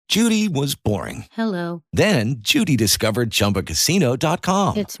Judy was boring. Hello. Then Judy discovered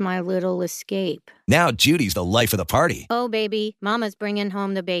ChumbaCasino.com. It's my little escape. Now Judy's the life of the party. Oh, baby, mama's bringing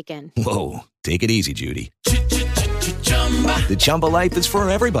home the bacon. Whoa, take it easy, Judy. The Chumba life is for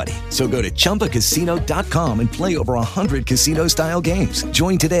everybody. So go to ChumbaCasino.com and play over 100 casino-style games.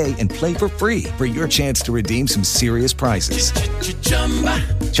 Join today and play for free for your chance to redeem some serious prizes.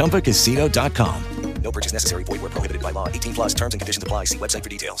 ChumbaCasino.com. No purchase necessary. Void where prohibited by law. 18 plus terms and conditions apply. See website for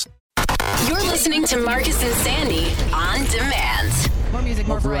details. You're listening to Marcus and Sandy on demand. More music,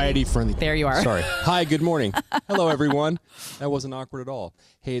 more variety friendly. There you are. Sorry. Hi, good morning. Hello, everyone. That wasn't awkward at all.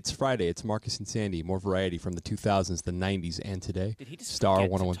 Hey, it's Friday. It's Marcus and Sandy. More variety from the 2000s, the 90s, and today. Did he just Star forget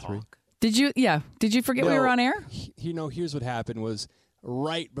 1013. Did you? Yeah. Did you forget we were on air? Here's what happened was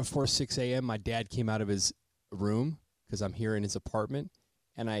right before 6 a.m., my dad came out of his room because I'm here in his apartment,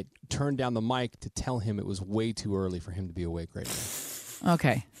 and I turned down the mic to tell him it was way too early for him to be awake right now.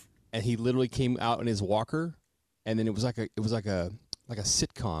 Okay. And he literally came out in his walker, and then it was like a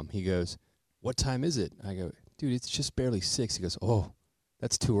sitcom. He goes, "What time is it?" I go, "Dude, it's just barely 6." He goes, "Oh,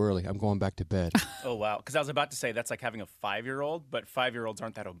 that's too early. I'm going back to bed." Oh, wow. Because I was about to say that's like having a 5-year-old, but 5-year-olds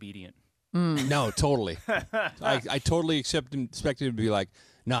aren't that obedient. No, totally. I totally expected him to be like,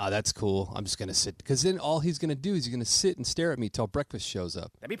 "Nah, that's cool. I'm just going to sit." Because then all he's going to do is he's going to sit and stare at me till breakfast shows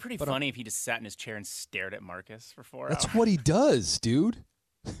up. That'd be pretty funny if he just sat in his chair and stared at Marcus for 4 hours. That's what he does, dude.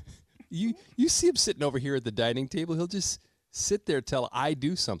 You see him sitting over here at the dining table. He'll just sit there till I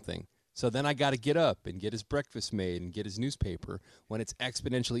do something. So then I got to get up and get his breakfast made and get his newspaper when it's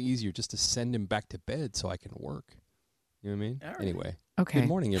exponentially easier just to send him back to bed so I can work. You know what I mean? All right. Anyway. Okay. Good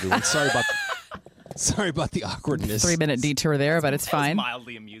morning, everyone. Sorry about the awkwardness. 3-minute detour there, but it's fine.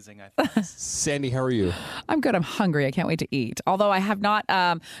 Mildly amusing, I think. Sandy, how are you? I'm good. I'm hungry. I can't wait to eat. Although I have not,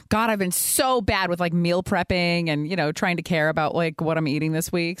 God, I've been so bad with like meal prepping and, trying to care about like what I'm eating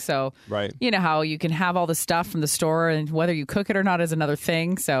this week. So, Right. You know how you can have all the stuff from the store and whether you cook it or not is another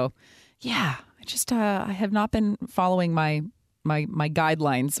thing. So, yeah, I have not been following my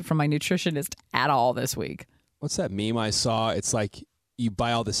guidelines from my nutritionist at all this week. What's that meme I saw? It's like you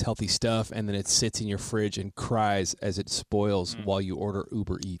buy all this healthy stuff and then it sits in your fridge and cries as it spoils while you order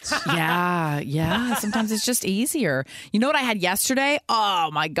Uber Eats. Yeah. Sometimes it's just easier. You know what I had yesterday?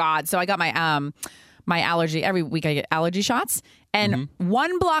 Oh my God. So I got my allergy. Every week I get allergy shots. And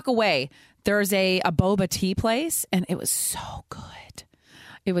 1 block away, there's a boba tea place. And it was so good.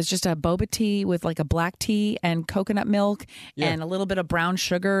 It was just a boba tea with like a black tea and coconut milk and a little bit of brown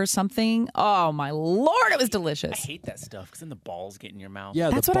sugar or something. Oh, my Lord, it was delicious. I hate that stuff because then the balls get in your mouth.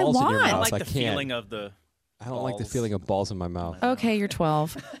 Yeah, That's the what I balls in your want. mouth. I don't like the can't. feeling of the I don't like the feeling of balls in my mouth. Okay, you're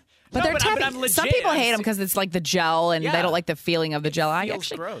 12. But No, they're but I'm tempting. legit. Some people hate I'm them because it's like the gel and they Yeah. don't like the feeling of the gel. feels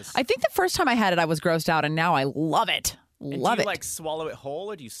gross. I think the first time I had it, I was grossed out, and now I love it. And Love do it. you like swallow it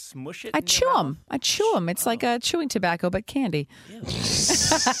whole or do you smush it? I in your chew mouth? them. I chew them. It's like a chewing tobacco, but candy.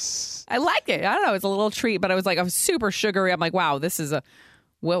 I like it. I don't know. It's a little treat, but I was super sugary. I'm like, wow, this is a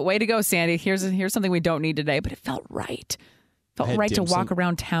way to go, Sandy. Here's something we don't need today, but it felt right. Felt had right to dim sum. walk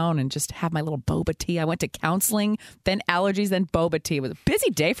around town and just have my little boba tea. I went to counseling, then allergies, then boba tea. It was a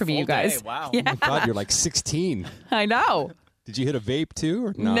busy day for me, Full you guys. day, wow. Yeah, Oh my God, you're like 16. I know. Did you hit a vape too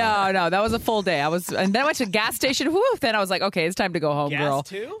or not? No, that was a full day. And then I went to the gas station. Whew, then I was like, okay, it's time to go home, Gas girl.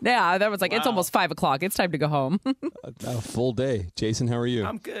 too? Yeah, that was like, it's Wow. almost 5 o'clock. It's time to go home. A full day. Jason, how are you?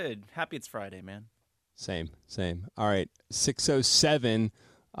 I'm good. Happy it's Friday, man. Same. All right, 6:07.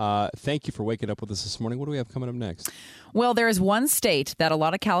 Thank you for waking up with us this morning. What do we have coming up next? Well, there is one state that a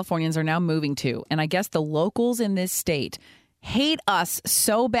lot of Californians are now moving to, and I guess the locals in this state hate us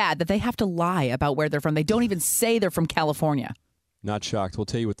so bad that they have to lie about where they're from. They don't even say they're from California. Not shocked. We'll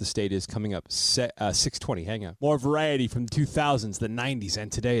tell you what the state is coming up. 6:20. Hang on. More variety from the 2000s, the 90s,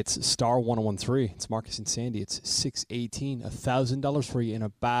 and today it's Star 1013. It's Marcus and Sandy. It's 6:18. $1,000 for you in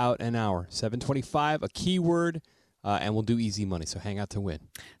about an hour. 7:25. A keyword. And we'll do easy money, so hang out to win.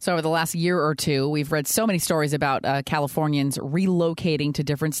 So over the last year or two, we've read so many stories about Californians relocating to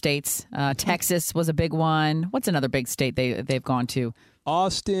different states. Texas was a big one. What's another big state they've gone to?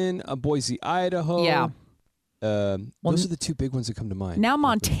 Austin, Boise, Idaho. Yeah. Those are the two big ones that come to mind. Now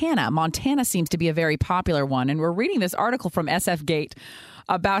Montana. Montana seems to be a very popular one. And we're reading this article from SF Gate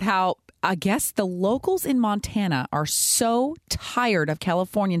about how, I guess, the locals in Montana are so tired of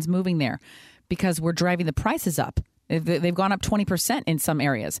Californians moving there because we're driving the prices up. They've gone up 20% in some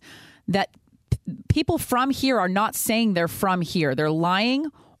areas. That people from here are not saying they're from here. They're lying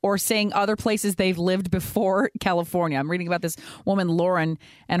or saying other places they've lived before California. I'm reading about this woman, Lauren,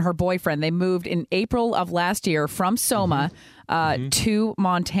 and her boyfriend. They moved in April of last year from Soma to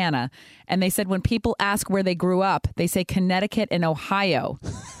Montana. And they said when people ask where they grew up, they say Connecticut and Ohio.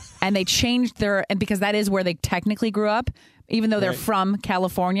 and they changed and because that is where they technically grew up, even though they're from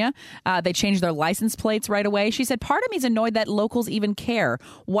California, they changed their license plates right away. She said, part of me is annoyed that locals even care.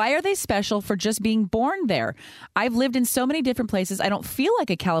 Why are they special for just being born there? I've lived in so many different places. I don't feel like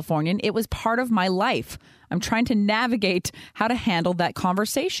a Californian. It was part of my life. I'm trying to navigate how to handle that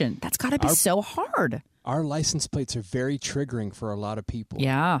conversation. That's got to be so hard. Our license plates are very triggering for a lot of people.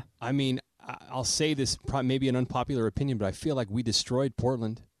 Yeah. I mean, I'll say this, maybe an unpopular opinion, but I feel like we destroyed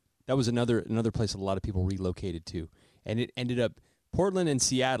Portland. That was another place that a lot of people relocated to. And it ended up, Portland and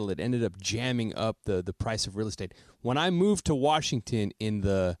Seattle, it ended up jamming up the price of real estate. When I moved to Washington in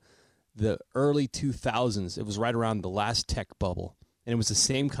the early 2000s, it was right around the last tech bubble. And it was the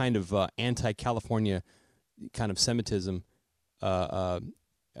same kind of anti-California kind of Semitism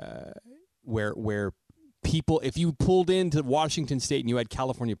where people, if you pulled into Washington State and you had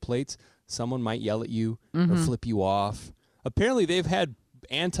California plates, someone might yell at you or flip you off. Apparently, they've had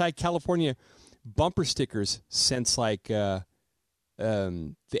anti-California bumper stickers since like the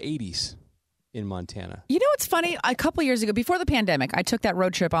 80s in Montana. You know what's funny? A couple years ago, before the pandemic, I took that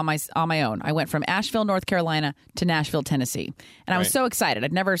road trip on my own. I went from Asheville, North Carolina to Nashville, Tennessee. And I was so excited.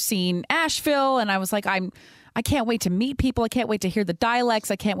 I'd never seen Asheville, and I was like, I can't wait to meet people. I can't wait to hear the dialects.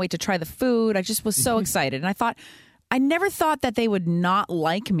 I can't wait to try the food. I just was so excited. And I never thought that they would not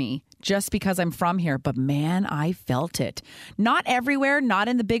like me just because I'm from here. But man, I felt it. Not everywhere, not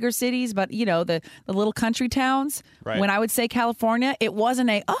in the bigger cities, but the little country towns. Right. When I would say California, it wasn't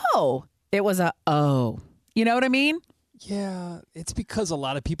it was a oh. You know what I mean? Yeah, it's because a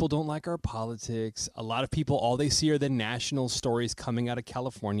lot of people don't like our politics. A lot of people, all they see are the national stories coming out of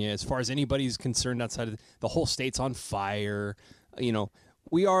California. As far as anybody's concerned outside of the whole state's on fire.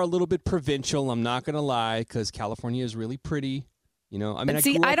 We are a little bit provincial, I'm not going to lie, because California is really pretty.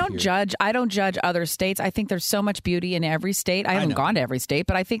 I don't judge. I don't judge other states. I think there's so much beauty in every state. I haven't gone to every state,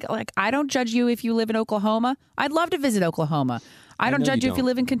 but I think I don't judge you if you live in Oklahoma. I'd love to visit Oklahoma. I don't judge you if you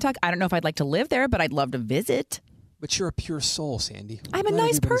live in Kentucky. I don't know if I'd like to live there, but I'd love to visit. But you're a pure soul, Sandy. I'm a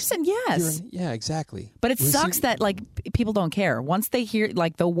nice person, yes. Yeah, exactly. But it sucks that people don't care. Once they hear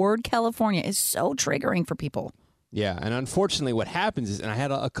the word California is so triggering for people. Yeah, and unfortunately what happens is, and I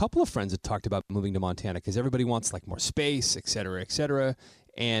had a couple of friends that talked about moving to Montana because everybody wants more space, et cetera,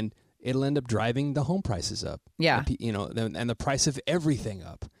 and it'll end up driving the home prices up. Yeah. And the price of everything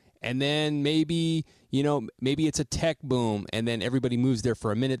up. And then maybe it's a tech boom, and then everybody moves there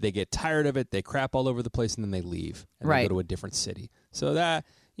for a minute, they get tired of it, they crap all over the place, and then they leave. And they go to a different city. So that,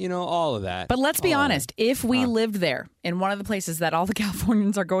 all of that. But let's be honest, if we lived there in one of the places that all the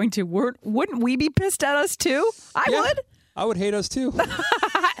Californians are going to, wouldn't we be pissed at us too? I would. I would hate us too.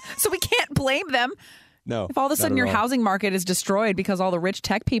 So we can't blame them. No. If all of a sudden your housing market is destroyed because all the rich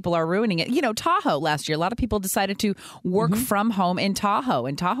tech people are ruining it. Tahoe last year, a lot of people decided to work from home in Tahoe,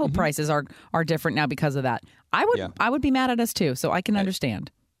 and Tahoe prices are different now because of that. I would be mad at us too, so I can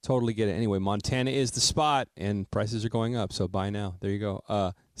understand. Totally get it. Anyway, Montana is the spot, and prices are going up, so buy now. There you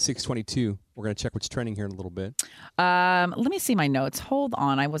go. 622. We're going to check what's trending here in a little bit. Let me see my notes. Hold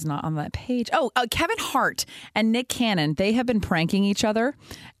on. I was not on that page. Kevin Hart and Nick Cannon, they have been pranking each other.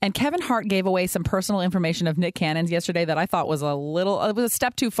 And Kevin Hart gave away some personal information of Nick Cannon's yesterday that I thought was it was a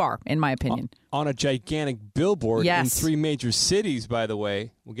step too far, in my opinion. On a gigantic billboard in 3 major cities, by the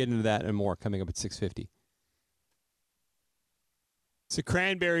way. We'll get into that and more coming up at 6:50. So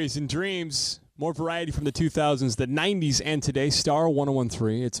Cranberries and Dreams, more variety from the 2000s, the 90s, and today. Star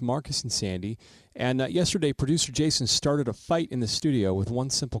 1013. It's Marcus and Sandy. And yesterday, producer Jason started a fight in the studio with one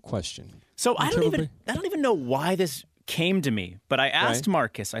simple question. So I don't even know why this came to me, but I asked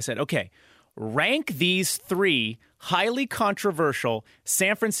Marcus. I said, "Okay, rank these 3 highly controversial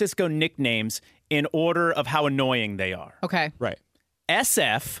San Francisco nicknames in order of how annoying they are." Okay. Right.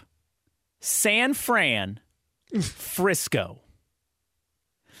 SF, San Fran, Frisco.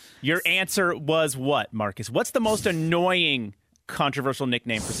 Your answer was what, Marcus? What's the most annoying controversial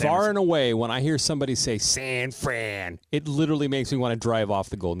nickname for San Francisco? Far and away, when I hear somebody say San Fran, it literally makes me want to drive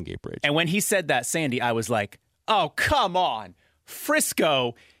off the Golden Gate Bridge. And when he said that, Sandy, I was like, oh, come on.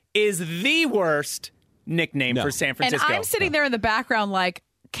 Frisco is the worst nickname for San Francisco. And I'm sitting there in the background like,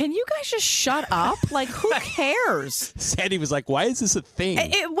 can you guys just shut up? Who cares? Sandy was like, why is this a thing?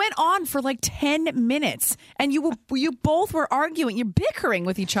 It went on for 10 minutes, and you both were arguing. You're bickering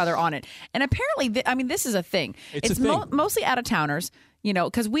with each other on it. And apparently, this is a thing. It's a thing. Mostly out-of-towners,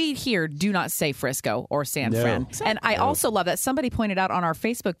 because we here do not say Frisco or San Fran. And I also love that somebody pointed out on our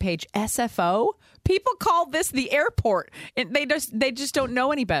Facebook page, SFO. People call this the airport. And they just don't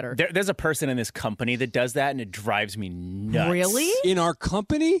know any better. There's a person in this company that does that, and it drives me nuts. Really? In our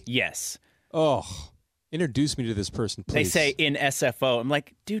company? Yes. Oh. Introduce me to this person, please. They say in SFO. I'm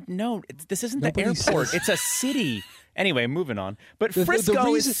like, dude, no, this isn't the airport. It's a city. Anyway, moving on. But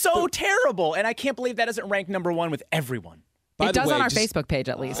Frisco is so terrible, and I can't believe that doesn't rank number one with everyone. It does on our Facebook page,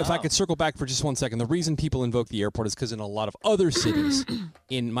 at least. If I could circle back for just 1 second, the reason people invoke the airport is because in a lot of other cities,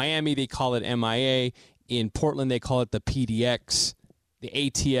 in Miami, they call it MIA. In Portland, they call it the PDX. The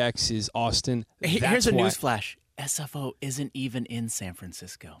ATX is Austin. Here's a newsflash. SFO isn't even in San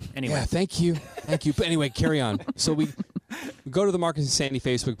Francisco. Anyway. Yeah, thank you. Thank you. But anyway, carry on. So we go to the Marcus and Sandy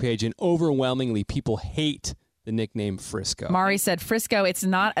Facebook page, and overwhelmingly, people hate the nickname Frisco. Mari said, Frisco, it's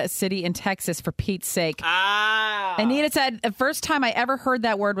not a city in Texas, for Pete's sake. Anita said, the first time I ever heard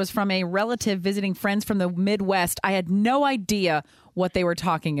that word was from a relative visiting friends from the Midwest. I had no idea what they were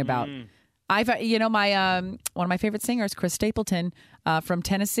talking about. My one of my favorite singers, Chris Stapleton, from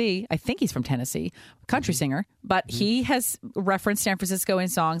Tennessee. I think he's from Tennessee, country singer, but he has referenced San Francisco in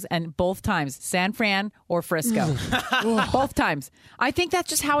songs, and both times, San Fran or Frisco. Both times. I think that's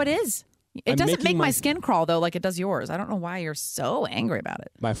just how it is. It doesn't make my skin crawl, though, like it does yours. I don't know why you're so angry about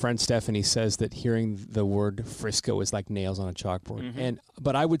it. My friend Stephanie says that hearing the word Frisco is like nails on a chalkboard.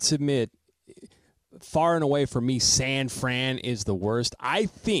 But I would submit, far and away for me, San Fran is the worst. I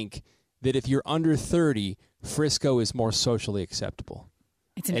think that if you're under 30, Frisco is more socially acceptable.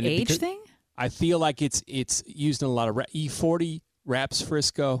 It's an age thing? I feel like it's used in a lot of E40 raps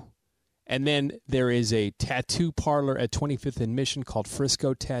Frisco. And then there is a tattoo parlor at 25th and Mission called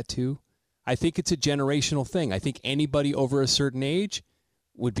Frisco Tattoo. I think it's a generational thing. I think anybody over a certain age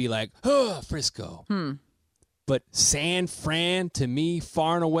would be like, oh, Frisco. But San Fran, to me,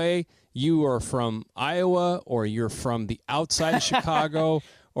 far and away, you are from Iowa or you're from the outside of Chicago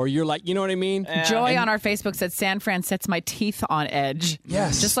or you're like, you know what I mean? Joy on our Facebook said, San Fran sets my teeth on edge.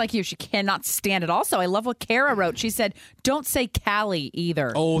 Yes. Just like you. She cannot stand it. Also, I love what Kara wrote. She said, don't say Cali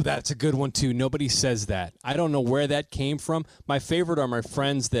either. Oh, that's a good one, too. Nobody says that. I don't know where that came from. My favorite are my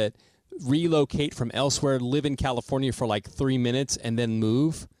friends that relocate from elsewhere, live in California for like 3 minutes, and then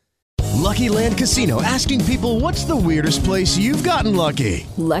move. Lucky Land Casino, asking people, what's the weirdest place you've gotten lucky?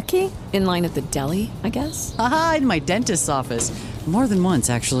 Lucky? In line at the deli, I guess? Aha, in my dentist's office. More than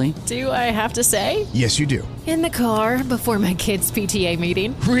once, actually. Do I have to say? Yes, you do. In the car before my kids' PTA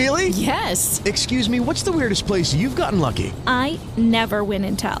meeting. Really? Yes. Excuse me, what's the weirdest place you've gotten lucky? I never win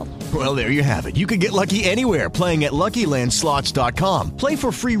and tell. Well, there you have it. You can get lucky anywhere, playing at LuckyLandSlots.com. Play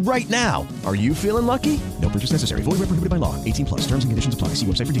for free right now. Are you feeling lucky? No purchase necessary. Void where prohibited by law. 18+. Terms and conditions apply. See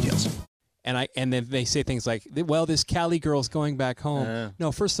website for details. And then they say things like, well, this Cali girl's going back home.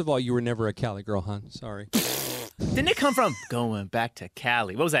 No, first of all, you were never a Cali girl, hon. Sorry. Didn't it come from going back to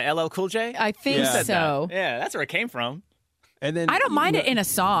Cali? What was that, LL Cool J? I think so. Yeah, that's where it came from. And then I don't mind it in a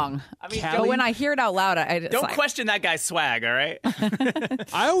song. I mean, but when I hear it out loud, don't question that guy's swag, all right?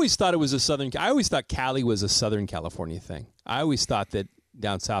 I always thought I always thought Cali was a Southern California thing. I always thought that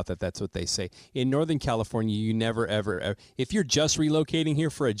down south that's what they say. In Northern California, you never, ever, if you're just relocating here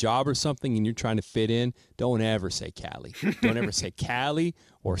for a job or something and you're trying to fit in, don't ever say Cali. Don't ever say Cali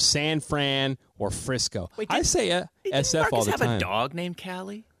or San Fran or Frisco. Wait, I say SF all the time. Did Marcus have a dog named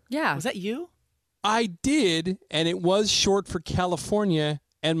Cali? Yeah. Was that you? I did, and it was short for California,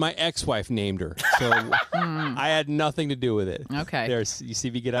 and my ex-wife named her. So I had nothing to do with it. Okay. There, you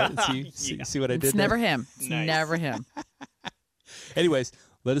see me get out and see what I did It's there? never him. It's Nice. never him. Anyways,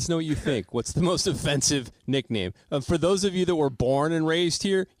 let us know what you think. What's the most offensive nickname? For those of you that were born and raised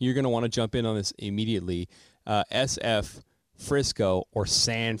here, you're going to want to jump in on this immediately. SF, Frisco, or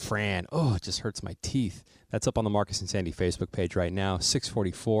San Fran. Oh, it just hurts my teeth. That's up on the Marcus and Sandy Facebook page right now,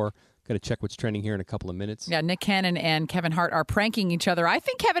 644. Going to check what's trending here in a couple of minutes. Yeah, Nick Cannon and Kevin Hart are pranking each other. I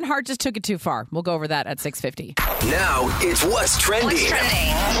think Kevin Hart just took it too far. We'll go over that at 6:50. Now it's What's Trending. What's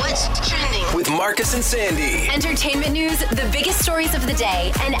trending? What's trending? With Marcus and Sandy. Entertainment news, the biggest stories of the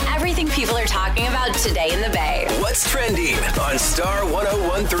day, and everything people are talking about today in the Bay. What's Trending on Star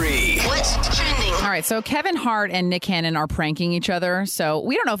 1013. What's trending? All right, so Kevin Hart and Nick Cannon are pranking each other. So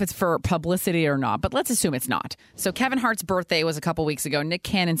we don't know if it's for publicity or not, but let's assume it's not. So Kevin Hart's birthday was a couple weeks ago. Nick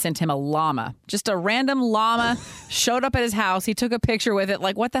Cannon sent him a llama. Just a random llama showed up at his house. He took a picture with it.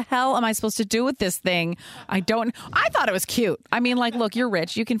 Like, what the hell am I supposed to do with this thing? I thought it was cute. I mean, like, look, you're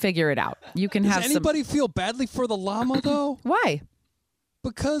rich. You can figure it out. You can have Does anybody feel badly for the llama, though? Why?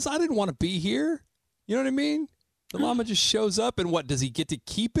 Because I didn't want to be here. You know what I mean? The llama just shows up, and what? Does he get to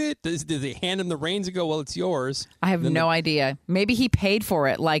keep it? Does they hand him the reins and go, well, it's yours? I have no idea. Maybe he paid for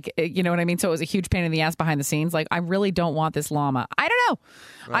it. Like, you know what I mean? So it was a huge pain in the ass behind the scenes. Like, I really don't want this llama. I don't know.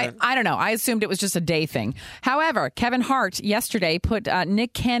 Right. I don't know. I assumed it was just a day thing. However, Kevin Hart yesterday put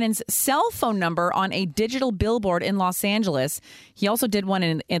Nick Cannon's cell phone number on a digital billboard in Los Angeles. He also did one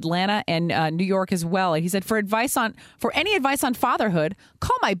in Atlanta and New York as well. And he said, for any advice on fatherhood,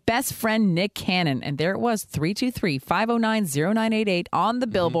 call my best friend Nick Cannon. And there it was, 323-509-0988 on the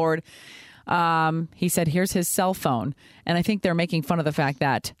billboard. He said, here's his cell phone. And I think they're making fun of the fact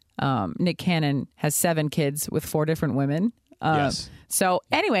that Nick Cannon has 7 kids with 4 different women. Yes. So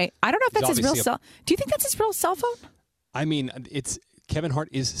anyway, I don't know if that's his real cell. Do you think that's his real cell phone? I mean, Kevin Hart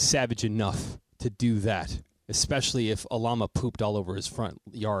is savage enough to do that, especially if a llama pooped all over his front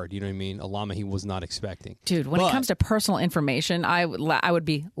yard. You know what I mean? A llama he was not expecting. Dude, when it comes to personal information, I would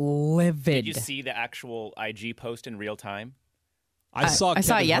be livid. Did you see the actual IG post in real time? I saw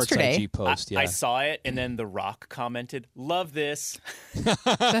it yesterday. IG post, I saw it, and then The Rock commented, "Love this."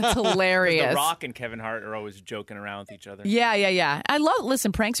 That's hilarious. The Rock and Kevin Hart are always joking around with each other. Yeah.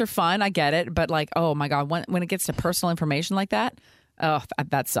 Listen, pranks are fun. I get it. But like, oh my God, when it gets to personal information like that, oh,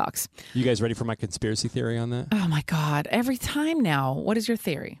 that sucks. You guys ready for my conspiracy theory on that? Oh my God, every time now. What is your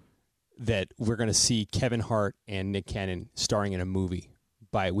theory? That we're going to see Kevin Hart and Nick Cannon starring in a movie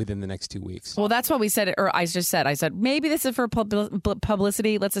within the next 2 weeks. Well, that's what we said, or I just said. I said, maybe this is for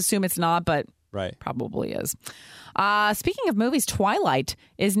publicity. Let's assume it's not, but probably is. Speaking of movies, Twilight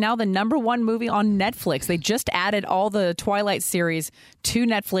is now the #1 movie on Netflix. They just added all the Twilight series to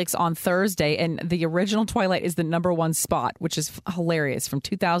Netflix on Thursday, and the original Twilight is the #1 spot, which is hilarious, from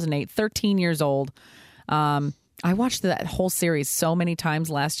 2008, 13 years old. I watched that whole series so many times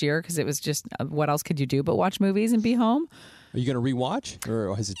last year because it was just, what else could you do but watch movies and be home? Are you going to rewatch,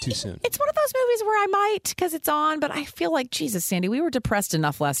 or is it too soon? It's one of those movies where I might, because it's on, but I feel like, Jesus, Sandy, we were depressed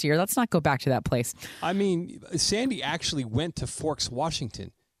enough last year. Let's not go back to that place. I mean, Sandy actually went to Forks,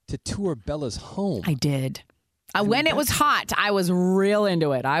 Washington to tour Bella's home. I did. When it was hot, I was real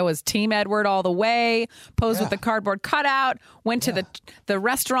into it. I was Team Edward all the way, posed with the cardboard cutout, went to the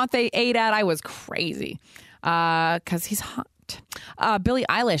restaurant they ate at. I was crazy because he's hot. Billie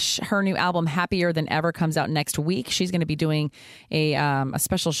Eilish, her new album Happier Than Ever comes out next week. She's going to be doing a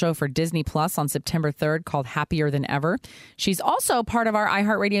special show for Disney Plus on September 3rd called Happier Than Ever. She's also part of our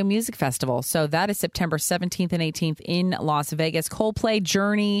iHeartRadio Music Festival. So that is September 17th and 18th in Las Vegas. Coldplay,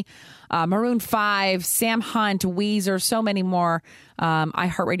 Journey, Maroon 5, Sam Hunt, Weezer, so many more.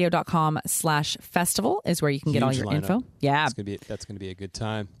 iHeartRadio.com/festival is where you can get all your lineup. info. Yeah. That's going to be a good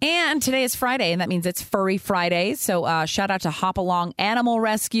time. And today is Friday, and that means it's Furry Friday. So shout out to Hop Along Animal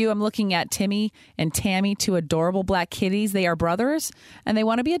Rescue. I'm looking at Timmy and Tammy, 2 adorable black kitties. They are brothers, and they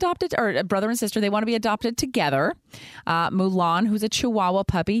want to be adopted, or brother and sister. They want to be adopted together. Mulan, who's a Chihuahua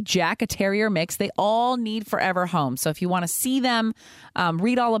puppy. Jack, a terrier mix. They all need forever homes. So if you want to see them,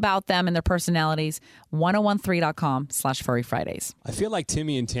 read all about them and their personalities, 1013.com/Furry Fridays. I feel like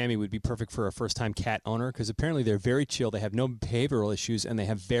Timmy and Tammy would be perfect for a first-time cat owner because apparently they're very chill. They have no behavioral issues, and they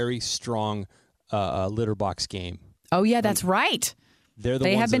have very strong litter box game. Oh, yeah, that's right.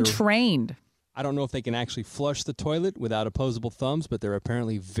 They have been trained. I don't know if they can actually flush the toilet without opposable thumbs, but they're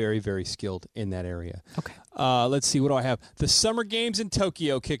apparently very, very skilled in that area. Okay. Let's see. What do I have? The Summer Games in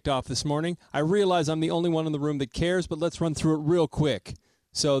Tokyo kicked off this morning. I realize I'm the only one in the room that cares, but let's run through it real quick.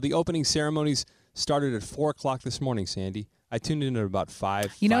 So the opening ceremonies started at 4 o'clock this morning, Sandy. I tuned in at about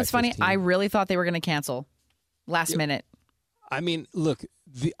 5. You know, it's funny. I really thought they were going to cancel last minute. I mean, look,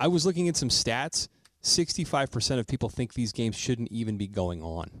 I was looking at some stats. 65% of people think these games shouldn't even be going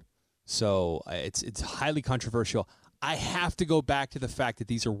on. So it's highly controversial. I have to go back to the fact that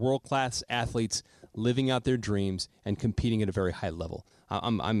these are world-class athletes living out their dreams and competing at a very high level.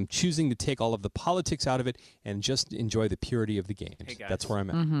 I'm choosing to take all of the politics out of it and just enjoy the purity of the games. Hey guys. That's where I'm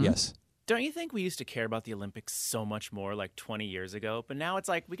at. Mm-hmm. Yes. Don't you think we used to care about the Olympics so much more like 20 years ago? But now it's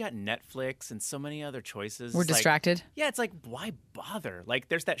like we got Netflix and so many other choices. We're distracted. Yeah, it's like, why bother? Like,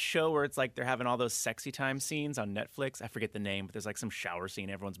 there's that show where it's like they're having all those sexy time scenes on Netflix. I forget the name, but there's like some shower scene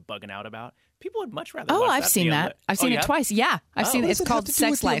everyone's bugging out about. People would much rather watch I've seen that. I've seen it twice. Yeah, I've seen it. It's called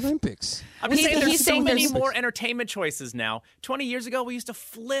Sex Life. Olympics? I'm just saying there's so many more entertainment choices now. 20 years ago, we used to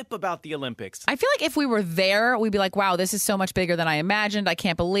flip about the Olympics. I feel like if we were there, we'd be like, wow, this is so much bigger than I imagined. I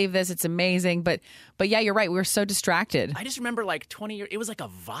can't believe this. It's amazing. But yeah, you're right. We were so distracted. I just remember like 20 years, it was like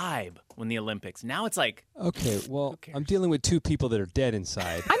a vibe when the Olympics. Now it's like... Okay, well, I'm dealing with 2 people that are dead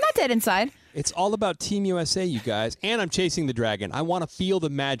inside. I'm not dead inside. It's all about Team USA, you guys. And I'm chasing the dragon. I want to feel the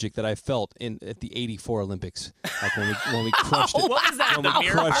magic that I felt at the '84 Olympics, like when we crushed it. What was that? When we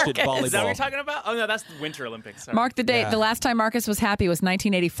crushed it, volleyball. Is that what you're talking about? Oh no, that's the Winter Olympics. Sorry. Mark the date. Yeah. The last time Marcus was happy was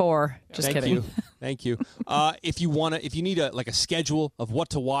 1984. Just kidding. Thank you. If you need a schedule of what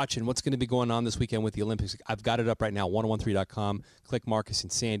to watch and what's going to be going on this weekend with the Olympics, I've got it up right now. 1013.com. Click Marcus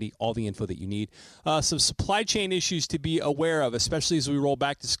and Sandy. All the info that you need. Some supply chain issues to be aware of, especially as we roll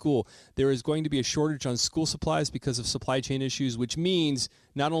back to school. There is going to be a shortage on school supplies because of supply chain issues, which means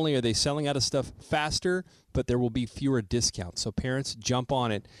not only are they selling out of stuff faster, but there will be fewer discounts. So parents, jump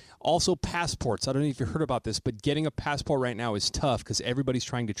on it. Also, passports. I don't know if you heard about this, but getting a passport right now is tough because everybody's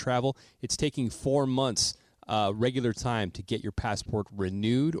trying to travel. It's taking 4 months regular time to get your passport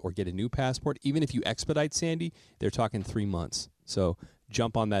renewed or get a new passport. Even if you expedite, Sandy, they're talking 3 months. So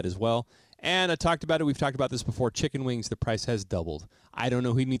jump on that as well. And I talked about it. We've talked about this before. Chicken wings, the price has doubled. I don't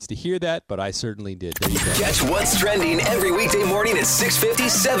know who needs to hear that, but I certainly did. There you go. Catch what's trending every weekday morning at 6:50,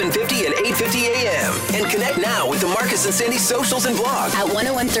 7:50, and 8:50 a.m. And connect now with the Marcus and Sandy socials and blog At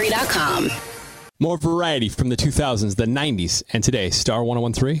 1013.com. More variety from the 2000s, the 90s, and today. Star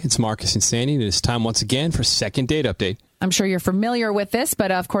 1013. It's Marcus and Sandy, and it is time once again for Second Date Update. I'm sure you're familiar with this,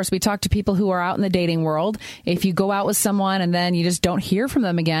 but of course we talk to people who are out in the dating world. If you go out with someone and then you just don't hear from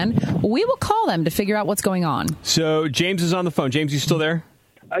them again, we will call them to figure out what's going on. So James is on the phone. James, you still there?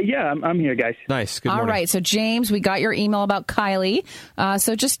 Yeah, I'm here, guys. Nice. Good morning. All right. So James, we got your email about Kylie.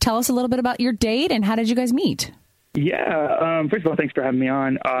 So just tell us a little bit about your date and how did you guys meet? Yeah. First of all, thanks for having me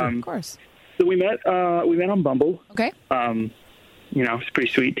on. Of course. So we met on Bumble. Okay. It's pretty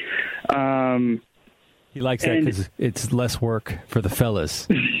sweet. He likes that because it's less work for the fellas.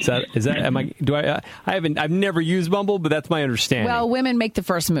 I've never used Bumble, but that's my understanding. Well, women make the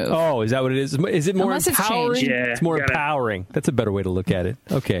first move. Oh, is that what it is? Is it more Unless empowering? It's changed. Yeah, it's more empowering. That's a better way to look at it.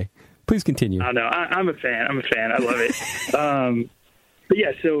 Okay. Please continue. I know. I'm a fan. I love it. But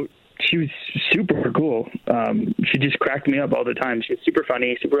yeah, so she was super cool. She just cracked me up all the time. She was super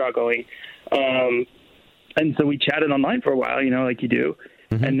funny, super outgoing. And so we chatted online for a while, like you do.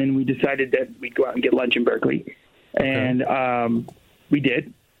 Mm-hmm. And then we decided that we'd go out and get lunch in Berkeley. And we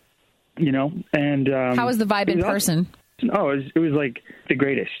did, and how was the vibe in person? Awesome. Oh, it was like the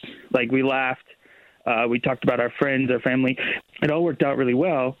greatest. Like we laughed. We talked about our friends, our family. It all worked out really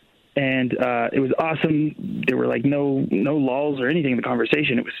well. And it was awesome. There were like no lulls or anything in the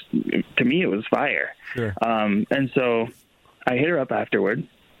conversation. To me, it was fire. Sure. And so I hit her up afterward,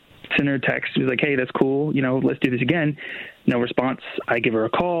 sent her a text. She was like, hey, that's cool. Let's do this again. No response. I give her a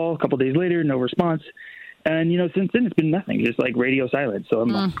call a couple days later, no response. And, since then it's been nothing, just like radio silence. So I'm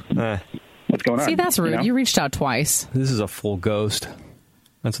like, what's going on? See, that's rude. You reached out twice. This is a full ghost.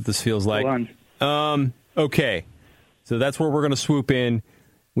 That's what this feels like. Okay. So that's where we're going to swoop in.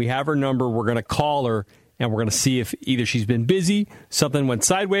 We have her number. We're going to call her, and we're going to see if either she's been busy, something went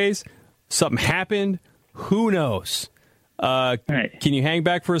sideways, something happened. Who knows? Right. Can you hang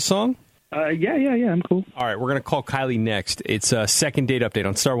back for a song? Yeah, I'm cool. All right, we're going to call Kylie next. It's a Second Date Update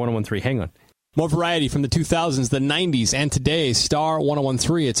on Star 1013. Hang on. More variety from the 2000s, the 90s, and today. Star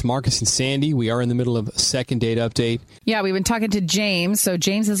 1013. It's Marcus and Sandy. We are in the middle of Second Date Update. Yeah, we've been talking to James. So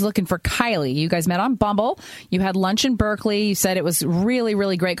James is looking for Kylie. You guys met on Bumble. You had lunch in Berkeley. You said it was really,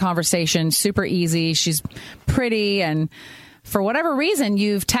 really great conversation. Super easy. She's pretty. And for whatever reason,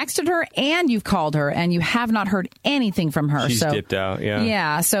 you've texted her and you've called her, and you have not heard anything from her. She's dipped out, yeah.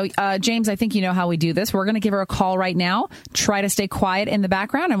 Yeah. So, James, I think you know how we do this. We're going to give her a call right now. Try to stay quiet in the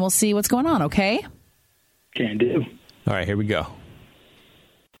background, and we'll see what's going on, okay? Can do. All right, here we go.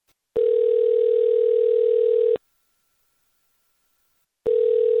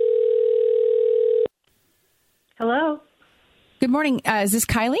 Hello. Good morning. Is this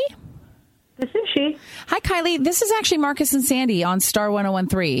Kylie? This is she. Hi, Kylie. This is actually Marcus and Sandy on Star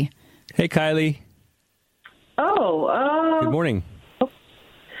 1013. Hey, Kylie. Oh. Good morning.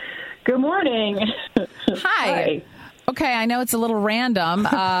 Good morning. Hi. Okay, I know it's a little random.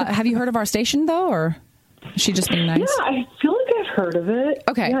 Have you heard of our station, though, or has she just been nice? Yeah, I feel like I've heard of it.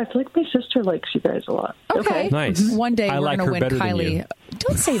 Okay. Yeah, I feel like my sister likes you guys a lot. Okay. Nice. One day I we're like going to her win better than Kylie. you.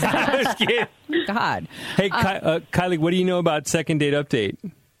 Don't say that. God. Hey, Kylie, what do you know about Second Date Update?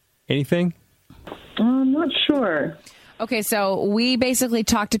 Anything? I'm not sure. Okay, so we basically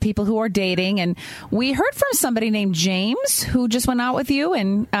talk to people who are dating, and we heard from somebody named James who just went out with you,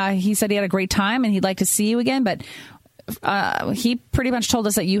 and he said he had a great time and he'd like to see you again, but he pretty much told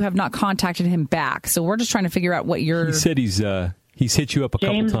us that you have not contacted him back. So we're just trying to figure out what you're... He said he's hit you up a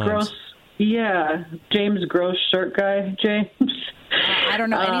couple times. Gross. Yeah, James Gross shirt guy, James. I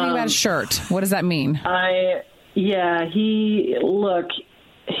don't know anything about a shirt. What does that mean?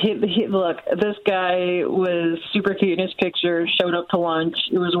 Look, this guy was super cute in his picture, showed up to lunch.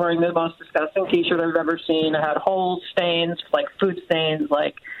 He was wearing the most disgusting T-shirt I've ever seen. It had holes, stains, like food stains.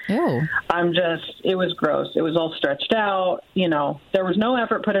 Like, ew. It was gross. It was all stretched out. You know, there was no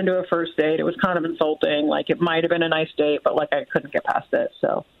effort put into a first date. It was kind of insulting. Like, it might have been a nice date, but, like, I couldn't get past it.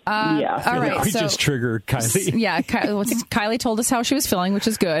 So, yeah. All right. We just triggered Kylie. Yeah. Kylie told us how she was feeling, which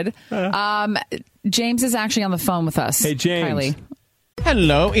is good. James is actually on the phone with us. Hey, James. Kylie.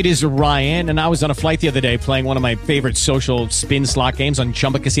 Hello, it is Ryan, and I was on a flight the other day playing one of my favorite social spin slot games on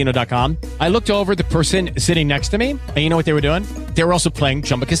ChumbaCasino.com. I looked over at the person sitting next to me, and you know what they were doing? They were also playing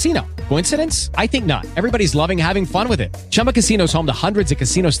Chumba Casino. Coincidence? I think not. Everybody's loving having fun with it. Chumba Casino is home to hundreds of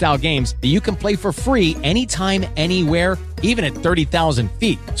casino-style games that you can play for free anytime, anywhere, even at 30,000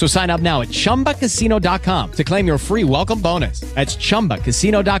 feet. So sign up now at ChumbaCasino.com to claim your free welcome bonus. That's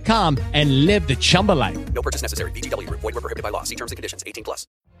ChumbaCasino.com and live the Chumba life. No purchase necessary. VGW. Void where prohibited by law. See terms and conditions. 18+.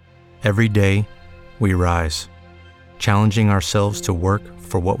 Every day, we rise, challenging ourselves to work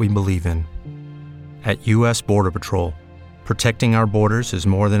for what we believe in. At U.S. Border Patrol, protecting our borders is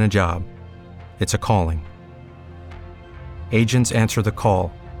more than a job. It's a calling. Agents answer the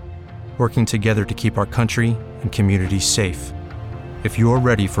call, working together to keep our country and communities safe. If you're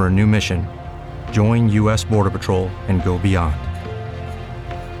ready for a new mission, join U.S. Border Patrol and go beyond.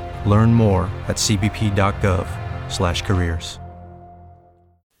 Learn more at cbp.gov/careers.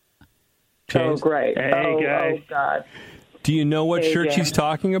 Oh, great. Hey, guys. Oh, God. Do you know what shirt she's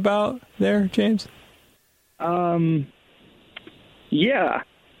talking about there, James? Yeah,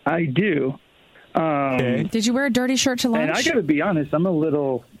 I do. Okay. Did you wear a dirty shirt to lunch? And I got to be honest, I'm a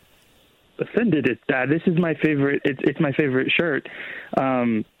little offended at that. This is my favorite. It's my favorite shirt.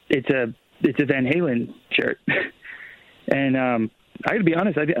 It's a Van Halen shirt, and I got to be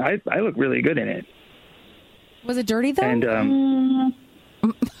honest. I look really good in it. Was it dirty though? And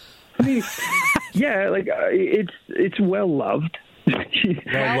I mean, yeah, like it's well loved. You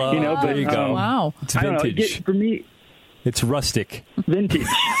know, but there you go. Wow, it's vintage. For me, it's rustic. Vintage,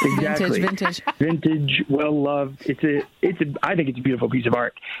 exactly. Vintage. Well loved. I think it's a beautiful piece of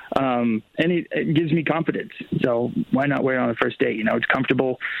art, and it gives me confidence. So why not wear it on the first date? You know, it's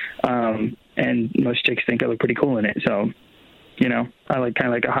comfortable, and most chicks think I look pretty cool in it. So, you know, I kind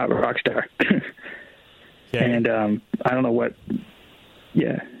of like a hot rock star. Okay. And I don't know what.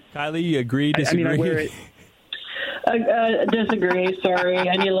 Yeah. Kylie, you agree? Disagree? I wear it. Disagree. Sorry,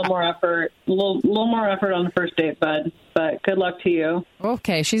 I need a little more effort. A little more effort on the first date, bud. But good luck to you.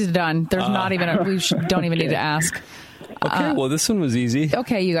 Okay, she's done. There's not even. We don't even need to ask. Okay, well, this one was easy.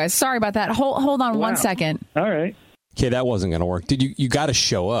 Okay, you guys. Sorry about that. Hold on 1 second. All right. Okay, that wasn't going to work. Did you got to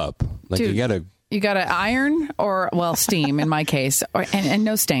show up. Like, dude, you got to iron or, well, steam in my case. And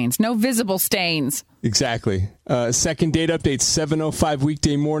no stains. No visible stains. Exactly. Second date update, 7:05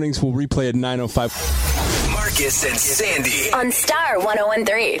 weekday mornings. We'll replay at 9:05. Marcus and Sandy on Star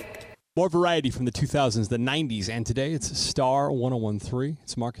 101.3. More variety from the 2000s, the 90s, and today it's Star 101.3.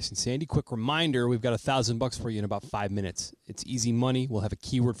 It's Marcus and Sandy. Quick reminder, we've got $1,000 for you in about 5 minutes. It's easy money. We'll have a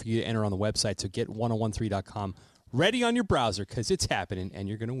keyword for you to enter on the website, so get 1013.com ready on your browser because it's happening and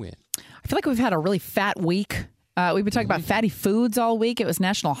you're going to win. I feel like we've had a really fat week. We've been talking about fatty foods all week. It was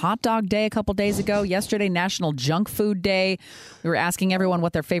National Hot Dog Day a couple days ago. Yesterday, National Junk Food Day. We were asking everyone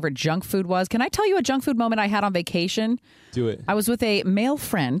what their favorite junk food was. Can I tell you a junk food moment I had on vacation? Do it. I was with a male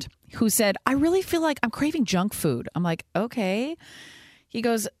friend who said, I really feel like I'm craving junk food. I'm like, okay. He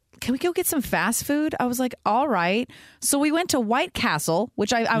goes, can we go get some fast food? I was like, all right. So we went to White Castle,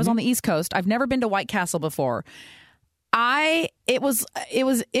 which I was on the East Coast. I've never been to White Castle before. It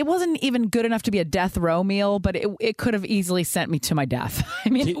wasn't even good enough to be a death row meal, but it could have easily sent me to my death. I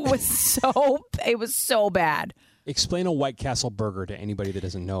mean, it was so bad. Explain a White Castle burger to anybody that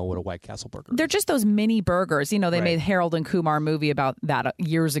doesn't know what a White Castle burger is. They're just those mini burgers. You know, they made Harold and Kumar movie about that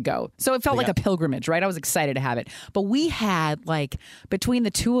years ago. So it felt like a pilgrimage, right? I was excited to have it. But we had, like, between the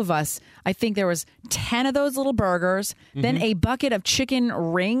two of us, I think there was 10 of those little burgers, then a bucket of chicken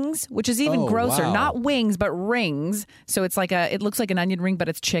rings, which is even grosser. Wow. Not wings, but rings. So it's like it looks like an onion ring, but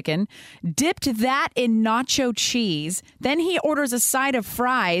it's chicken. Dipped that in nacho cheese. Then he orders a side of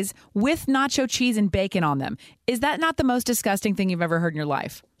fries with nacho cheese and bacon on them. Is that not the most disgusting thing you've ever heard in your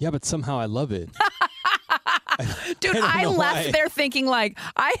life? Yeah, but somehow I love it. Dude, I left there thinking, like,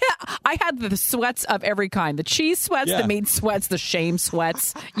 I had the sweats of every kind. The cheese sweats, the meat sweats, the shame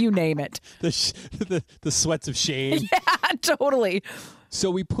sweats, you name it. The sweats of shame. Yeah, totally.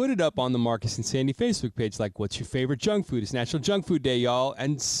 So we put it up on the Marcus and Sandy Facebook page, like, what's your favorite junk food? It's National Junk Food Day, y'all.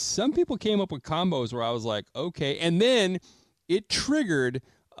 And some people came up with combos where I was like, okay. And then it triggered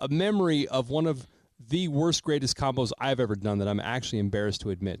a memory of one of the worst, greatest combos I've ever done that I'm actually embarrassed to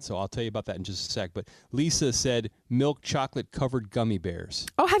admit. So I'll tell you about that in just a sec. But Lisa said milk chocolate covered gummy bears.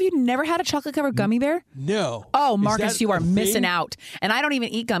 Oh, have you never had a chocolate covered gummy bear? No. Oh, Marcus, you are missing out. And I don't even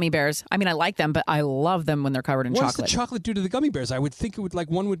eat gummy bears. I mean, I like them, but I love them when they're covered in chocolate. What's the chocolate do to the gummy bears? I would think it would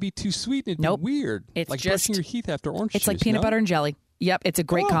one would be too sweet and it'd be weird. It's like just brushing your teeth after orange juice. It's like peanut butter and jelly. Yep, it's a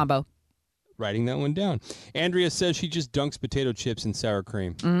great combo. Writing that one down. Andrea says she just dunks potato chips in sour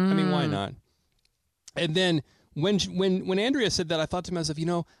cream. I mean, why not? And then when Andrea said that, I thought to myself,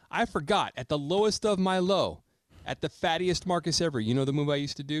 I forgot at the lowest of my low, at the fattiest Marcus ever. You know the move I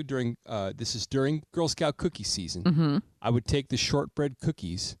used to do during Girl Scout cookie season. Mm-hmm. I would take the shortbread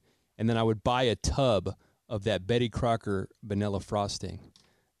cookies and then I would buy a tub of that Betty Crocker vanilla frosting,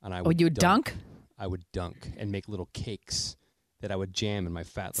 and I would dunk? I would dunk and make little cakes that I would jam in my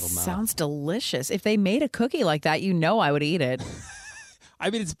fat little mouth. Sounds delicious. If they made a cookie like that, I would eat it.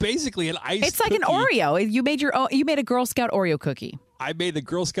 I mean, it's basically an ice. It's like an Oreo. You made a Girl Scout Oreo cookie. I made the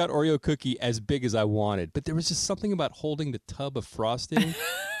Girl Scout Oreo cookie as big as I wanted, but there was just something about holding the tub of frosting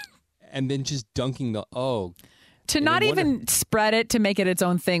and then just dunking not even spread it to make it its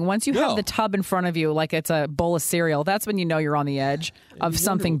own thing. Once you have the tub in front of you like it's a bowl of cereal, that's when you know you're on the edge of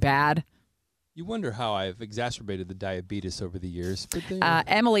something bad. You wonder how I've exacerbated the diabetes over the years. But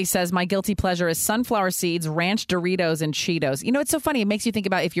Emily says, my guilty pleasure is sunflower seeds, ranch Doritos, and Cheetos. It's so funny. It makes you think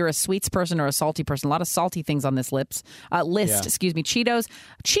about if you're a sweets person or a salty person. A lot of salty things on this list. Cheetos.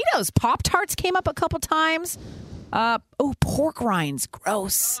 Pop-Tarts came up a couple times. Pork rinds.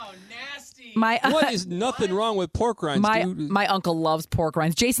 Gross. Oh, nasty. What is nothing wrong with pork rinds? My uncle loves pork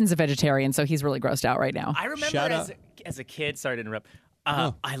rinds. Jason's a vegetarian, so he's really grossed out right now. I remember as a kid, sorry to interrupt,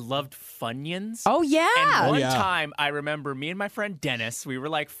 I loved Funyuns. Oh, yeah. And one time, I remember me and my friend Dennis, we were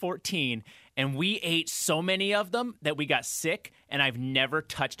like 14, and we ate so many of them that we got sick, and I've never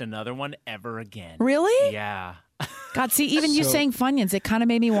touched another one ever again. Really? Yeah. God, see, even you saying Funyuns, it kind of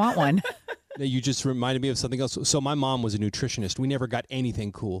made me want one. You just reminded me of something else. So my mom was a nutritionist. We never got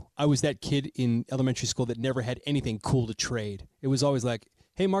anything cool. I was that kid in elementary school that never had anything cool to trade. It was always like,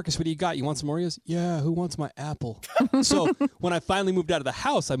 hey, Marcus, what do you got? You want some Oreos? Yeah, who wants my apple? So when I finally moved out of the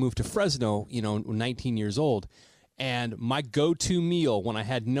house, I moved to Fresno, 19 years old. And my go-to meal when I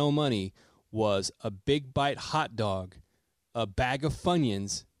had no money was a Big Bite hot dog, a bag of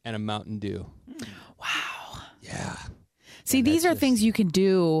Funyuns, and a Mountain Dew. Wow. Yeah. See, these are things you can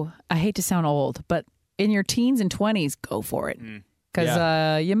do. I hate to sound old, but in your teens and 20s, go for it.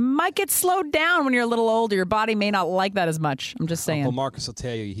 Because you might get slowed down when you're a little older. Your body may not like that as much. I'm just saying. Uncle Marcus will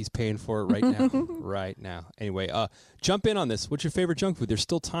tell you he's paying for it right now. Right now. Anyway, jump in on this. What's your favorite junk food? There's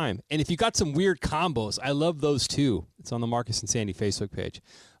still time. And if you got some weird combos, I love those too. It's on the Marcus and Sandy Facebook page.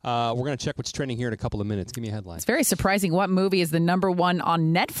 We're going to check what's trending here in a couple of minutes. Give me a headline. It's very surprising what movie is the number one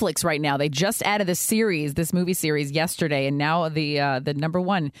on Netflix right now. They just added this movie series yesterday, and now the number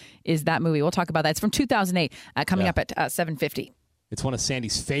one is that movie. We'll talk about that. It's from 2008, coming up at 7:50. It's one of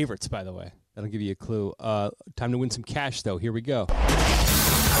Sandy's favorites, by the way. That'll give you a clue. Time to win some cash, though. Here we go.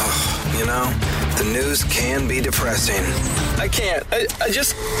 The news can be depressing. I can't. I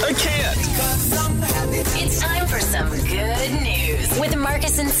can't. It's time for some good news with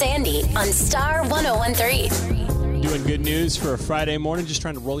Marcus and Sandy on Star 101.3. Doing good news for a Friday morning, just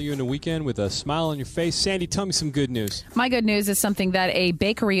trying to roll you into a weekend with a smile on your face. Sandy, tell me some good news. My good news is something that a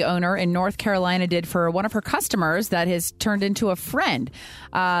bakery owner in North Carolina did for one of her customers that has turned into a friend.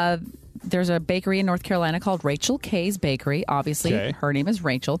 There's a bakery in North Carolina called Rachel K's Bakery. Obviously, her name is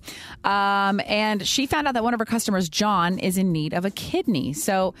Rachel. And she found out that one of her customers, John, is in need of a kidney.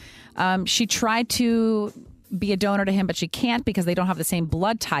 So she tried to be a donor to him, but she can't because they don't have the same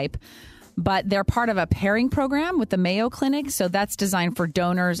blood type. But they're part of a pairing program with the Mayo Clinic. So that's designed for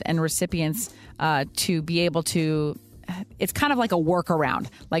donors and recipients to be able to... It's kind of like a workaround.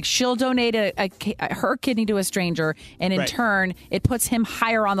 Like she'll donate her kidney to a stranger, and in turn, it puts him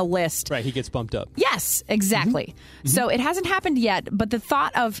higher on the list. Right, he gets bumped up. Yes, exactly. Mm-hmm. So it hasn't happened yet, but the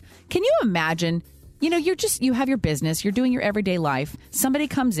thought of, can you imagine, you have your business, you're doing your everyday life, somebody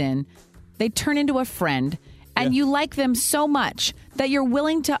comes in, they turn into a friend, and you like them so much that you're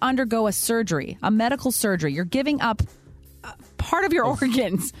willing to undergo a surgery, a medical surgery. You're giving up part of your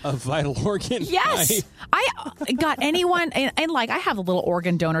organs. A vital organ? Yes. I got anyone, and I have a little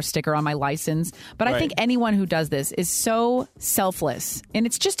organ donor sticker on my license, but I think anyone who does this is so selfless, and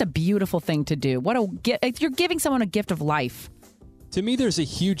it's just a beautiful thing to do. You're giving someone a gift of life. To me, there's a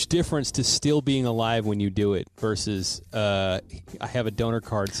huge difference to still being alive when you do it versus I have a donor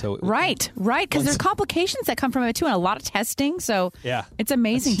card. So Right, because there's complications that come from it, too, and a lot of testing, so it's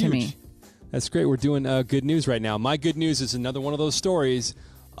amazing to me. That's great. We're doing good news right now. My good news is another one of those stories.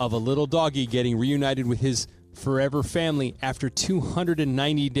 of a little doggy getting reunited with his forever family after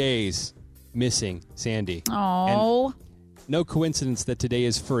 290 days missing Sandy. Oh. No coincidence that today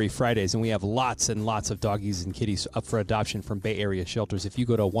is Furry Fridays, and we have lots and lots of doggies and kitties up for adoption from Bay Area shelters if you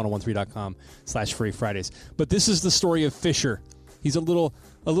go to 1013.com/Furry Fridays. But this is the story of Fisher. He's a little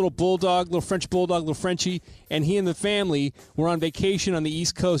bulldog, little French bulldog, little Frenchie, and he and the family were on vacation on the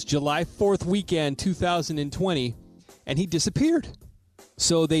East Coast July 4th weekend, 2020, and he disappeared.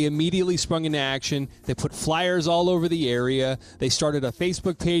 So they immediately sprung into action. They put flyers all over the area. They started a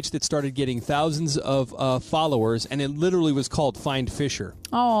Facebook page that started getting thousands of followers, and it literally was called Find Fisher.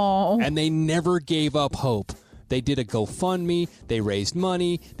 Oh. And they never gave up hope. They did a GoFundMe. They raised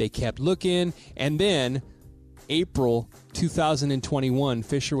money. They kept looking. And then April 2021,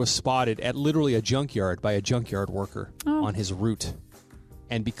 Fisher was spotted at literally a junkyard by a junkyard worker on his route.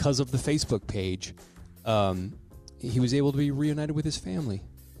 And because of the Facebook page, he was able to be reunited with his family.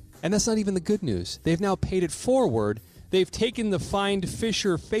 And that's not even the good news. They've now paid it forward. They've taken the Find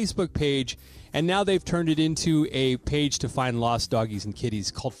Fisher Facebook page, and now they've turned it into a page to find lost doggies and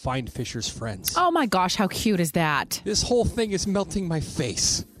kitties called Find Fisher's Friends. Oh, my gosh. How cute is that? This whole thing is melting my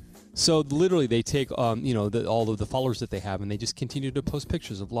face. So literally they take all of the followers that they have, and they just continue to post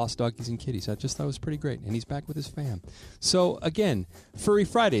pictures of lost doggies and kitties. I just thought it was pretty great. And he's back with his fam. So again, Furry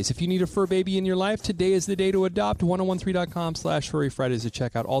Fridays. If you need a fur baby in your life, today is the day to adopt. 1013.com/Furry Fridays to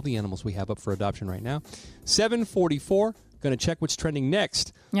check out all the animals we have up for adoption right now. 7:44. Going to check what's trending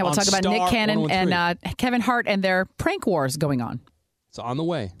next. Yeah, we'll talk about Nick Cannon and Kevin Hart and their prank wars going on. It's on the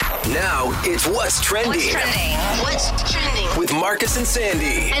way. Now it's What's Trending. What's trending? With Marcus and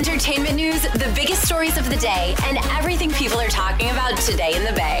Sandy. Entertainment news, the biggest stories of the day, and everything people are talking about today in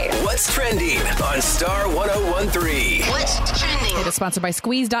the Bay. What's Trending on Star 1013. What's trending? It is sponsored by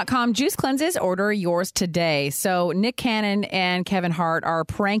Squeeze.com Juice Cleanses. Order yours today. So Nick Cannon and Kevin Hart are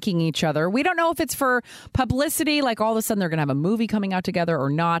pranking each other. We don't know if it's for publicity, like all of a sudden they're going to have a movie coming out together or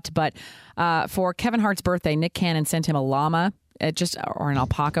not. But for Kevin Hart's birthday, Nick Cannon sent him a llama. Or an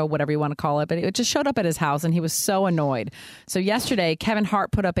alpaca, whatever you want to call it, but it just showed up at his house, and he was so annoyed. So yesterday, Kevin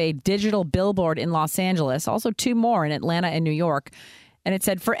Hart put up a digital billboard in Los Angeles, also 2 more in Atlanta and New York, and it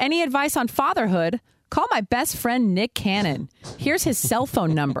said, "For any advice on fatherhood, call my best friend Nick Cannon. Here's his cell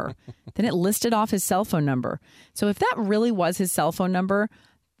phone number." Then it listed off his cell phone number. So if that really was his cell phone number,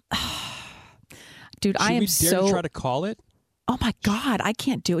 dude, I am so... Should we dare to try to call it? Oh, my God, I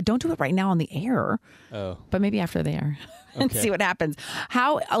can't do it. Don't do it right now on the air. Oh. But maybe after the air. And Okay. see what happens.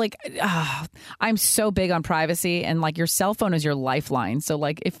 I'm so big on privacy, and your cell phone is your lifeline. So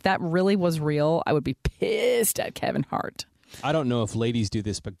if that really was real, I would be pissed at Kevin Hart. I don't know if ladies do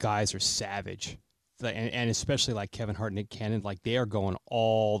this, but guys are savage. And especially Kevin Hart and Nick Cannon, they are going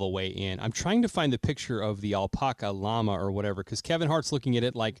all the way in. I'm trying to find the picture of the alpaca llama or whatever, because Kevin Hart's looking at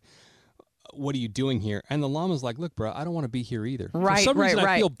it like, what are you doing here? And the llama's like, look, bro, I don't want to be here either. Right, for some reason,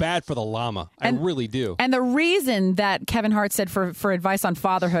 right. I feel bad for the llama. I really do. And the reason that Kevin Hart said for advice on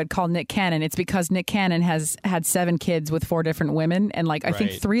fatherhood, call Nick Cannon, it's because Nick Cannon has had 7 kids with 4 different women. And I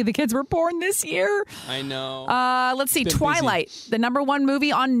think 3 of the kids were born this year. I know. Let's see. Twilight, the #1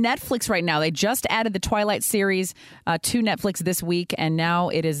 movie on Netflix right now. They just added the Twilight series to Netflix this week. And now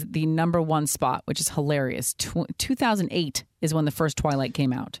it is the #1 spot, which is hilarious. 2008 is when the first Twilight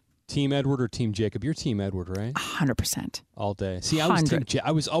came out. Team Edward or Team Jacob? You're Team Edward, right? 100%. All day. See,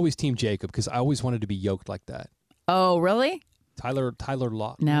 I was always Team Jacob because I always wanted to be yoked like that. Oh, really? Tyler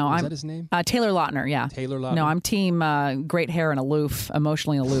Lautner. No, is that his name? Taylor Lautner, yeah. Taylor Lautner. No, I'm team great hair and aloof,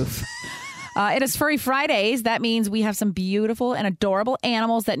 emotionally aloof. It is Furry Fridays. That means we have some beautiful and adorable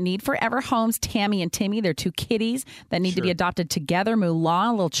animals that need forever homes. Tammy and Timmy, they're 2 kitties that need to be adopted together. Mulan,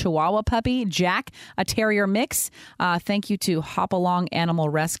 a little Chihuahua puppy. Jack, a terrier mix. Thank you to Hop Along Animal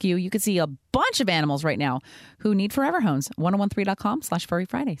Rescue. You can see a bunch of animals right now who need forever homes. 1013.com/Furry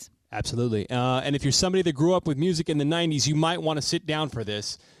Fridays. Absolutely. And if you're somebody that grew up with music in the 90s, you might want to sit down for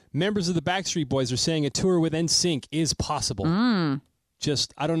this. Members of the Backstreet Boys are saying a tour with NSYNC is possible.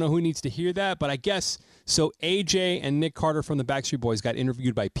 I don't know who needs to hear that, but I guess so. AJ and Nick Carter from the Backstreet Boys got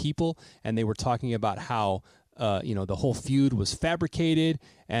interviewed by People, and they were talking about how the whole feud was fabricated.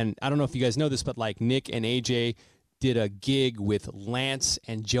 And I don't know if you guys know this, but Nick and AJ did a gig with Lance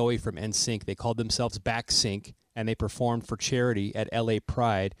and Joey from NSYNC. They called themselves BackSync, and they performed for charity at LA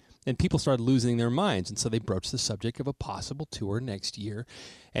Pride. And people started losing their minds, and so they broached the subject of a possible tour next year.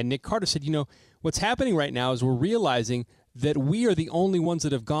 And Nick Carter said, what's happening right now is we're realizing that we are the only ones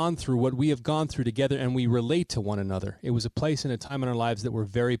that have gone through what we have gone through together, and we relate to one another. It was a place and a time in our lives that were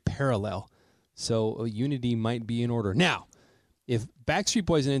very parallel. So unity might be in order. Now, if Backstreet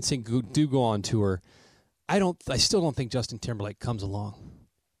Boys and NSYNC do go on tour, I still don't think Justin Timberlake comes along.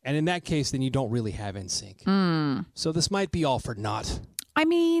 And in that case, then you don't really have NSYNC. So this might be all for naught. I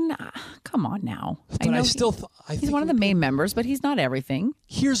mean, come on now. But I still he's one of the main members, but he's not everything.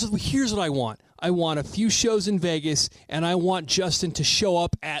 Here's what I want. I want a few shows in Vegas, and I want Justin to show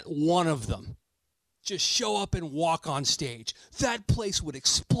up at one of them. Just show up and walk on stage. That place would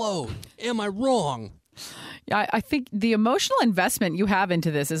explode. Am I wrong? Yeah, I think the emotional investment you have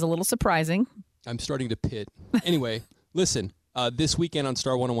into this is a little surprising. I'm starting to pit. Anyway, listen. This weekend on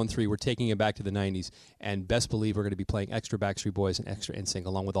Star 101.3, we're taking it back to the 90s, and best believe we're going to be playing extra Backstreet Boys and extra NSYNC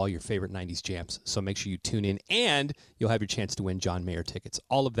along with all your favorite 90s jams. So make sure you tune in, and you'll have your chance to win John Mayer tickets.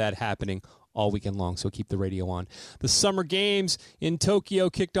 All of that happening all weekend long, so keep the radio on. The Summer Games in Tokyo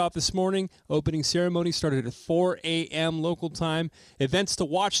kicked off this morning. Opening ceremony started at 4 a.m. local time. Events to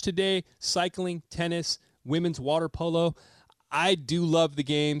watch today, cycling, tennis, women's water polo. I do love the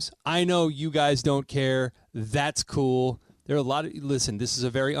games. I know you guys don't care. That's cool. There are a lot of this is a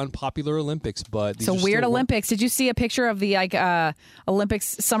very unpopular Olympics, but these it's a weird Olympics. Did you see a picture of the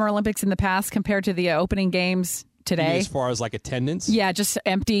Summer Olympics in the past compared to the opening games today? As far as like attendance? Yeah, just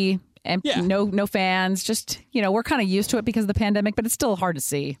empty, yeah. No fans. Just, we're kind of used to it because of the pandemic, but it's still hard to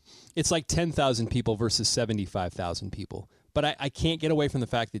see. It's like 10,000 people versus 75,000 people. But I can't get away from the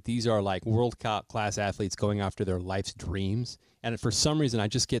fact that these are like world-class athletes going after their life's dreams. And for some reason, I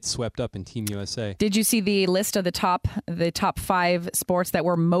just get swept up in Team USA. Did you see the list of the top 5 sports that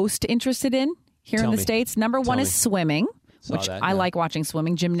we're most interested in here in the States? Number 1 is swimming, which I like watching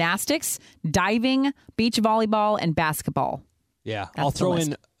swimming. Gymnastics, diving, beach volleyball, and basketball. Yeah, I'll throw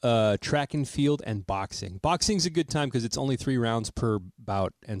in track and field and boxing. Boxing's a good time because it's only 3 rounds per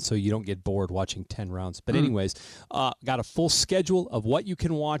bout, and so you don't get bored watching 10 rounds. But anyways, got a full schedule of what you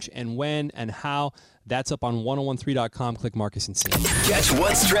can watch and when and how. That's up on 1013.com. Click Marcus and Sandy. Catch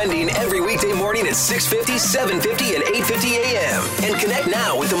what's trending every weekday morning at 6:50, 7:50, and 8:50 a.m. And connect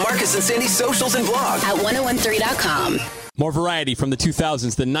now with the Marcus and Sandy socials and blog at 1013.com. More variety from the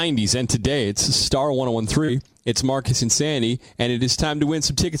 2000s, the 90s, and today. It's Star 1013. It's Marcus and Sandy, and it is time to win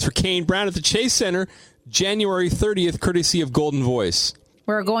some tickets for Kane Brown at the Chase Center, January 30th, courtesy of Golden Voice.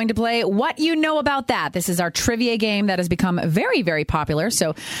 We're going to play What You Know About That. This is our trivia game that has become very, very popular.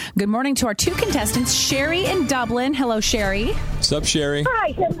 So good morning to our 2 contestants, Sherry in Dublin. Hello, Sherry. What's up, Sherry?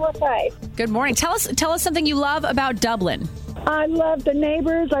 Hi, good morning. Tell us something you love about Dublin. I love the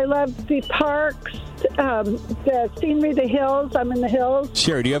neighbors. I love the parks, the scenery, the hills. I'm in the hills.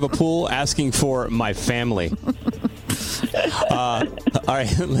 Sherry, do you have a pool? Asking for my family. All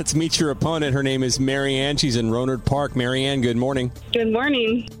right, let's meet your opponent. Her name is Marianne. She's in Rohnert Park. Marianne, good morning. Good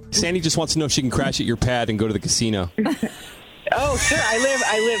morning. Sandy just wants to know if she can crash at your pad and go to the casino. Oh, sure.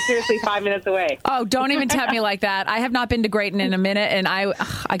 I live seriously 5 minutes away. Oh, don't even tempt me like that. I have not been to Grayton in a minute, and I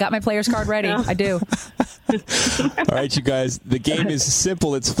got my player's card ready. I do. All right, you guys. The game is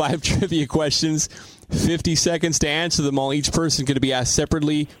simple. It's 5 trivia questions. 50 seconds to answer them all. Each person going to be asked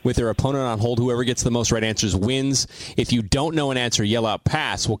separately with their opponent on hold. Whoever gets the most right answers wins. If you don't know an answer, yell out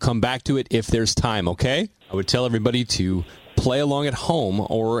pass. We'll come back to it if there's time, okay? I would tell everybody to play along at home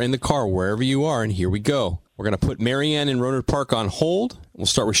or in the car, wherever you are, and here we go. We're going to put Marianne in Rohnert Park on hold. We'll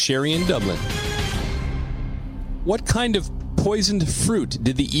start with Sherry in Dublin. What kind of poisoned fruit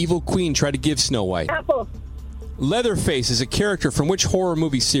did the evil queen try to give Snow White? Apple. Leatherface is a character from which horror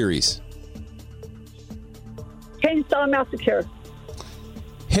movie series? Chainsaw Massacre.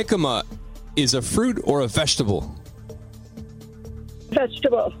 Jicama is a fruit or a vegetable?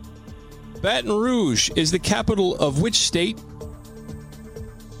 Vegetable. Baton Rouge is the capital of which state?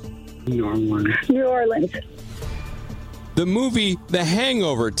 New Orleans. The movie The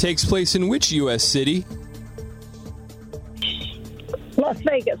Hangover takes place in which U.S. city? Las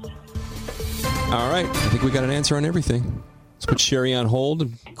Vegas. All right. I think we got an answer on everything. Let's put Sherry on hold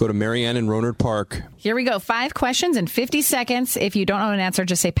and go to Marianne in Rohnert Park. Here we go. 5 questions in 50 seconds. If you don't know an answer,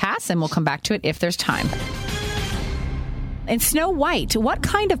 just say pass, and we'll come back to it if there's time. In Snow White, what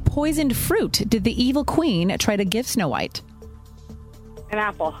kind of poisoned fruit did the evil queen try to give Snow White? An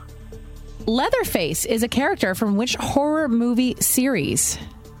apple. Leatherface is a character from which horror movie series?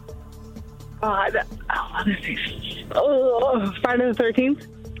 Leatherface. Oh, Friday the 13th.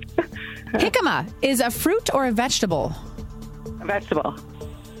 Jicama is a fruit or a vegetable? A vegetable.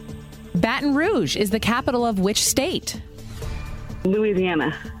 Baton Rouge is the capital of which state?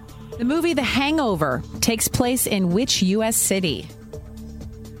 Louisiana. The movie The Hangover takes place in which U.S. city?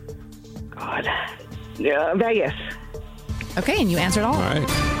 God. Vegas. Okay, and you answered all.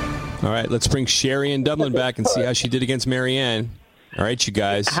 All right, let's bring Sherry in Dublin back and see how she did against Marianne. All right, you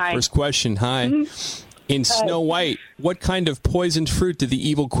guys. Hi. First question. Hi. Mm-hmm. In Snow White, what kind of poisoned fruit did the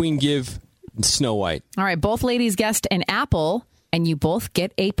evil queen give Snow White? All right, both ladies guessed an apple. And you both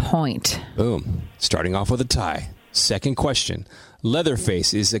get a point. Boom. Starting off with a tie. Second question.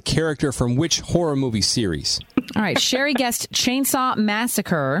 Leatherface is a character from which horror movie series? All right. Sherry guessed Chainsaw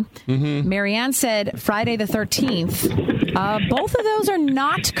Massacre. Marianne said Friday the 13th. Both of those are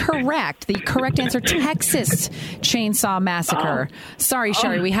not correct. The correct answer, Texas Chainsaw Massacre. Sorry,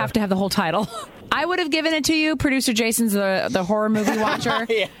 Sherry. We have to have the whole title. I would have given it to you. Producer Jason's the horror movie watcher.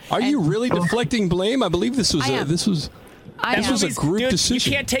 Are you really deflecting blame? I believe this was a group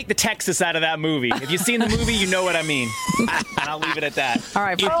decision. You can't take the Texas out of that movie. If you've seen the movie, you know what I mean. And I'll leave it at that. All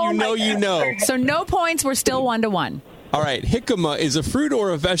right. If you know, you know. So no points. We're still 1-1. All right. Jicama is a fruit or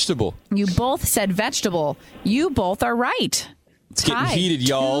a vegetable? You both said vegetable. You both are right. It's getting heated,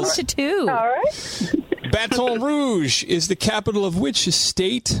 y'all. 2-2. All right. Baton Rouge is the capital of which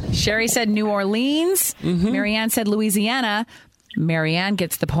state? Sherry said New Orleans. Marianne said Louisiana. Marianne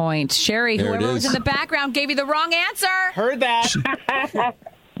gets the point. Sherry, There whoever it was is. in the background gave you the wrong answer. Heard that.し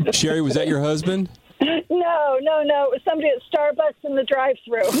- Sherry, was that your husband? No. It was somebody at Starbucks in the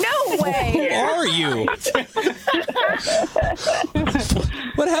drive-thru. No way. Who are you?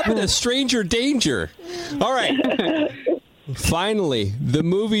 What happened to Stranger Danger? All right. Finally, the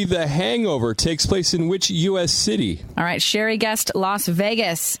movie The Hangover takes place in which U.S. city? All right, Sherry guessed Las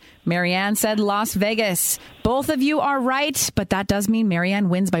Vegas. Marianne said Las Vegas. Both of you are right, but that does mean Marianne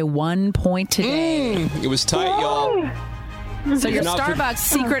wins by 1 point today. It was tight, y'all. So your Not for- Starbucks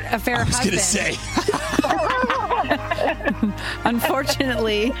secret affair I was husband. going to say.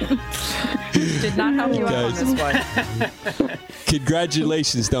 Unfortunately, did not help you out on this one.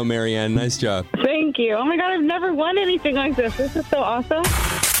 Congratulations, though, Marianne. Nice job. Thank you. Oh my God, I've never won anything like this. This is so awesome.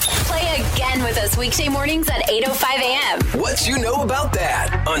 Play again with us weekday mornings at 8:05 a.m. What you know about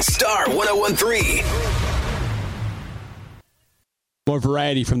that on Star 101.3. More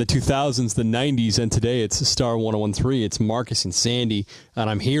variety from the 2000s, the 90s, and today it's Star 101.3. It's Marcus and Sandy, and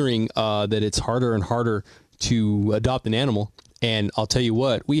I'm hearing that it's harder and harder to adopt an animal. And I'll tell you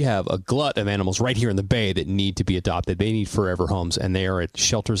what, we have a glut of animals right here in the Bay that need to be adopted. They need forever homes, and they are at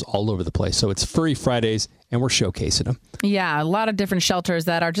shelters all over the place. So it's Furry Fridays, and we're showcasing them. Yeah, a lot of different shelters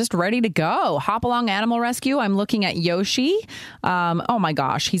that are just ready to go. Hop Along Animal Rescue. I'm looking at Yoshi. Oh my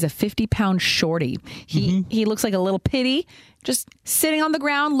gosh, he's a 50-pound shorty. He looks like a little pitty, just sitting on the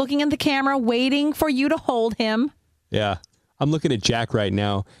ground, looking at the camera, waiting for you to hold him. Yeah, I'm looking at Jack right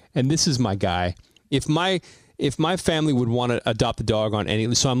now, and this is my guy. If my family would want to adopt a dog on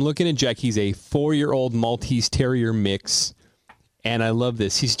any, so I'm looking at Jack. He's a 4-year-old Maltese Terrier mix, and I love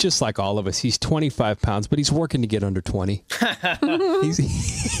this. He's just like all of us. He's 25 pounds, but he's working to get under 20.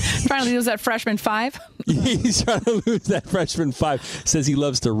 He's trying to lose that freshman 5. He's trying to lose that freshman 5. Says he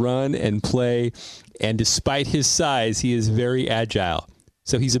loves to run and play, and despite his size, he is very agile.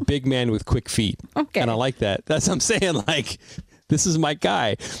 So he's a big man with quick feet. Okay. And I like that. That's what I'm saying. Like, this is my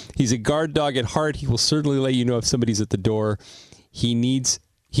guy. He's a guard dog at heart. He will certainly let you know if somebody's at the door. He needs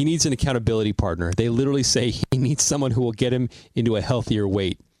an accountability partner. They literally say he needs someone who will get him into a healthier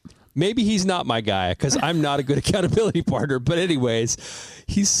weight. Maybe he's not my guy because I'm not a good accountability partner. But anyways,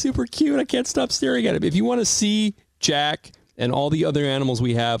 he's super cute. I can't stop staring at him. If you want to see Jack and all the other animals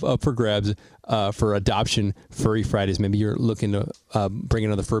we have up for grabs for adoption, Furry Fridays, maybe you're looking to bring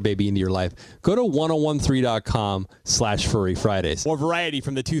another fur baby into your life, go to 1013.com/Furry Fridays. More variety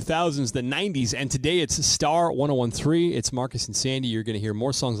from the 2000s, the 90s, and today it's Star 101.3. It's Marcus and Sandy. You're going to hear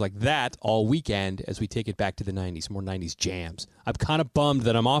more songs like that all weekend as we take it back to the 90s, more 90s jams. I'm kind of bummed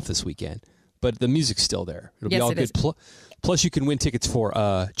that I'm off this weekend, but the music's still there. It'll be all good. Plus, you can win tickets for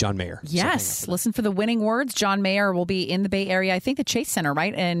John Mayer. Yes. So listen for the winning words. John Mayer will be in the Bay Area, I think the Chase Center,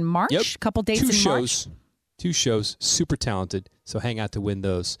 right? In March? Yep. Couple dates in March. 2 shows. Super talented. So hang out to win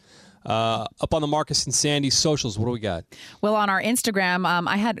those. Up on the Marcus and Sandy socials, what do we got? Well, on our Instagram,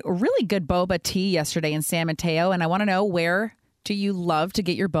 I had a really good boba tea yesterday in San Mateo, and I want to know, where do you love to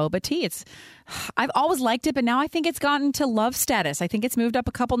get your boba tea? I've always liked it, but now I think it's gotten to love status. I think it's moved up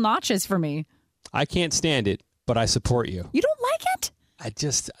a couple notches for me. I can't stand it, but I support you. You don't like it? I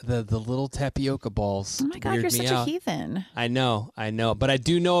just, the little tapioca balls. Oh my God, you're such a heathen. I know. But I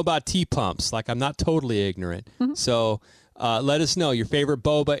do know about tea pumps. Like, I'm not totally ignorant. Mm-hmm. So let us know your favorite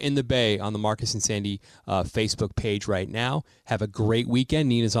boba in the Bay on the Marcus and Sandy Facebook page right now. Have a great weekend.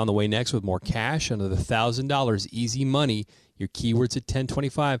 Nina's on the way next with more cash, another $1,000 easy money. Your keywords at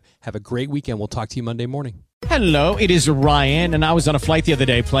 1025. Have a great weekend. We'll talk to you Monday morning. Hello, it is Ryan, and I was on a flight the other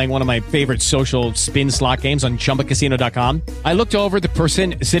day playing one of my favorite social spin slot games on ChumbaCasino.com. I looked over at the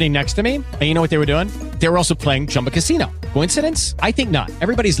person sitting next to me, and you know what they were doing? They were also playing Chumba Casino. Coincidence? I think not.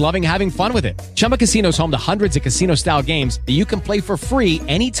 Everybody's loving having fun with it. Chumba Casino is home to hundreds of casino-style games that you can play for free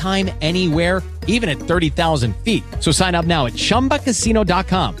anytime, anywhere, even at 30,000 feet. So sign up now at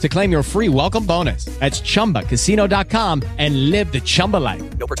ChumbaCasino.com to claim your free welcome bonus. That's ChumbaCasino.com and live the Chumba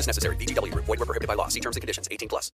life. No purchase necessary. VGW Group. Void where prohibited by law. See terms and conditions. 18+.